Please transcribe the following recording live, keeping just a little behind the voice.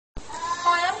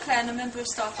Claire and I'm a member of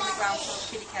staff on the ground floor of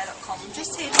kiddicare.com. I'm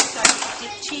just here to show you the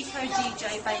Chicco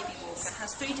DJ baby walker. It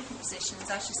has 3 different positions.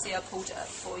 As you see, I pulled it up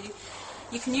for you.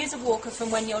 You can use a walker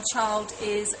from when your child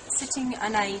is sitting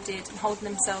unaided and holding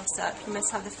themselves up. You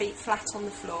must have the feet flat on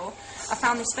the floor. I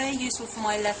found this very useful for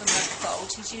my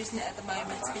 11-month-old. He's using it at the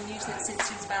moment. He's been using it since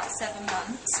he was about 7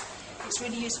 months. It's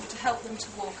really useful to help them to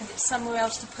walk, and it's somewhere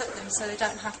else to put them so they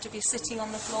don't have to be sitting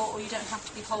on the floor, or you don't have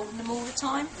to be holding them all the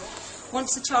time.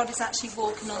 Once the child is actually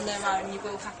walking on their own, you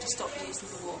will have to stop using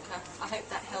the walker. I hope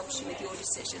that helps you with your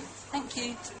decision. Thank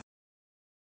you.